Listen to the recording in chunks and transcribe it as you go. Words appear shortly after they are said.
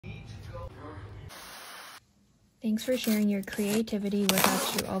Thanks for sharing your creativity with us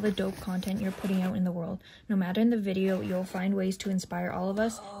through all the dope content you're putting out in the world. No matter in the video, you'll find ways to inspire all of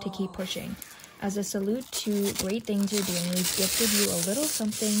us to keep pushing. As a salute to great things you're doing, we've gifted you a little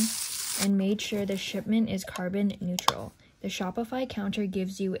something and made sure the shipment is carbon neutral. The Shopify counter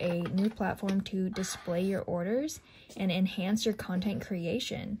gives you a new platform to display your orders and enhance your content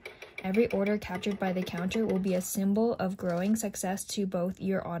creation. Every order captured by the counter will be a symbol of growing success to both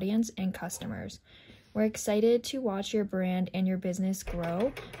your audience and customers. We're excited to watch your brand and your business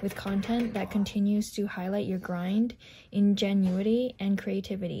grow with content that continues to highlight your grind, ingenuity, and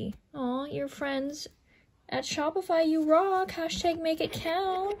creativity. Aw, your friends at Shopify, you rock! # make it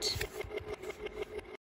count!